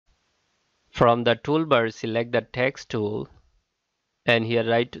From the toolbar, select the text tool and here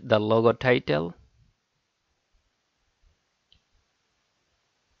write the logo title.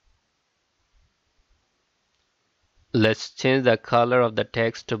 Let's change the color of the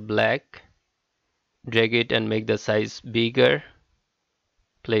text to black. Drag it and make the size bigger.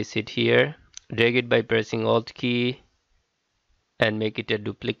 Place it here. Drag it by pressing Alt key and make it a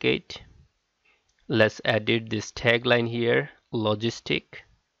duplicate. Let's edit this tagline here, logistic.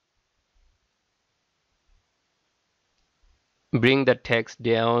 Bring the text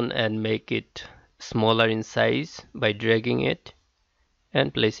down and make it smaller in size by dragging it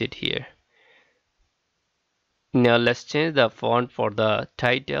and place it here. Now let's change the font for the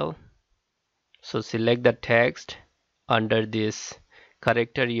title. So select the text. Under this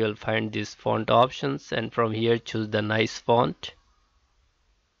character you will find these font options and from here choose the nice font.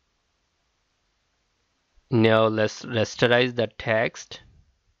 Now let's rasterize the text.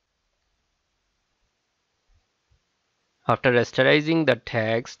 After rasterizing the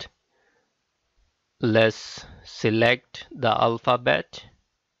text, let's select the alphabet.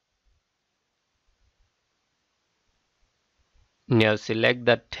 Now select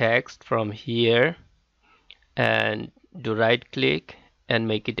the text from here and do right click and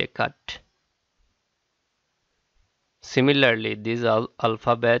make it a cut. Similarly, this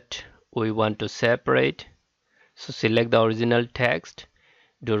alphabet we want to separate. So select the original text,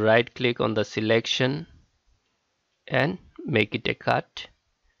 do right click on the selection and make it a cut.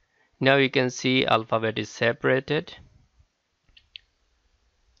 Now you can see alphabet is separated.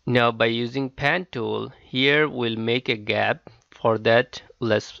 Now by using pen tool, here we'll make a gap. For that,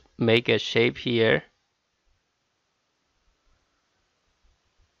 let's make a shape here.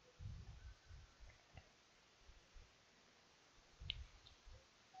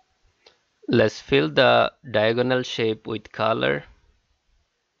 Let's fill the diagonal shape with color.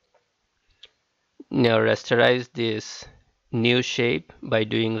 Now rasterize this new shape by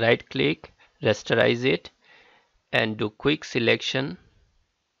doing right click, rasterize it and do quick selection.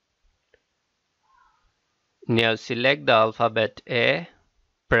 Now select the alphabet A,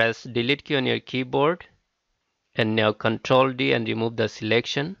 press delete key on your keyboard and now Ctrl D and remove the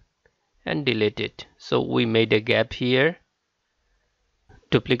selection and delete it. So we made a gap here.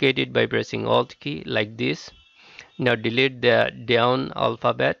 Duplicate it by pressing Alt key like this. Now delete the down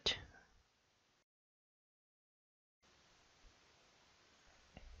alphabet.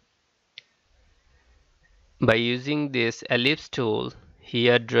 By using this ellipse tool,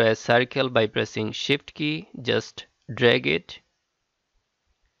 here draw a circle by pressing Shift key, just drag it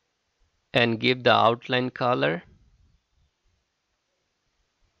and give the outline color.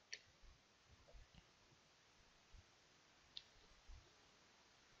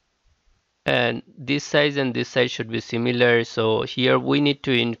 And this size and this size should be similar, so here we need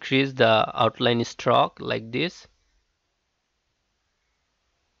to increase the outline stroke like this.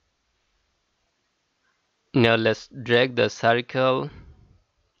 Now let's drag the circle,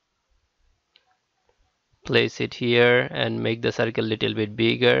 place it here and make the circle a little bit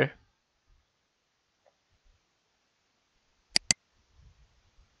bigger.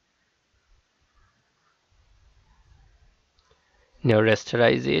 Now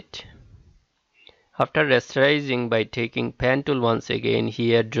rasterize it. After rasterizing, by taking pen tool once again,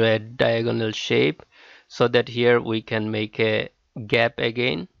 here draw a diagonal shape so that here we can make a gap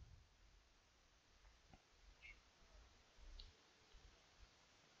again.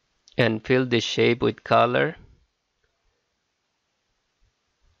 And fill this shape with color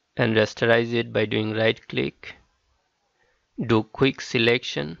and rasterize it by doing right click. Do quick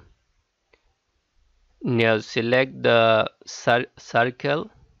selection. Now select the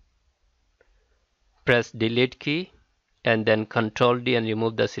circle, press delete key and then Ctrl D and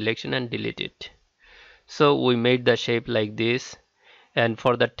remove the selection and delete it. So we made the shape like this, and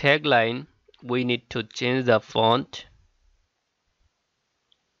for the tagline we need to change the font.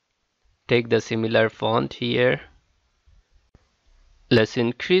 Take the similar font here. Let's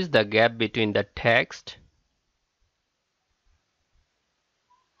increase the gap between the text.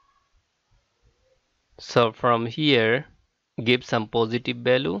 So from here give some positive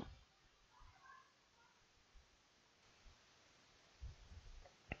value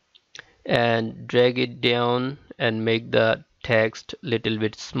and drag it down and make the text little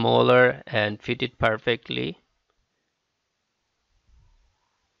bit smaller and fit it perfectly.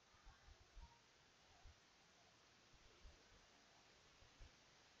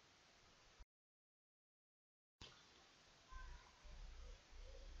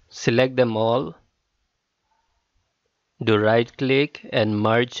 Select them all, do right click and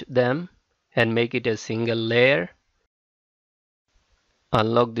merge them and make it a single layer.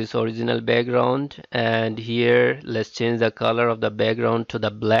 Unlock this original background, and here let's change the color of the background to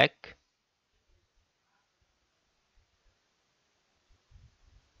the black.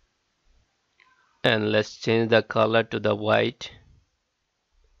 And let's change the color to the white.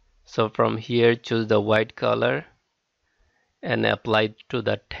 So from here choose the white color and apply it to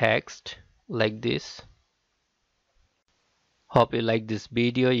the text like this. Hope you like this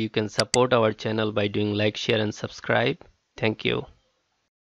video. You can support our channel by doing like, share and subscribe. Thank you.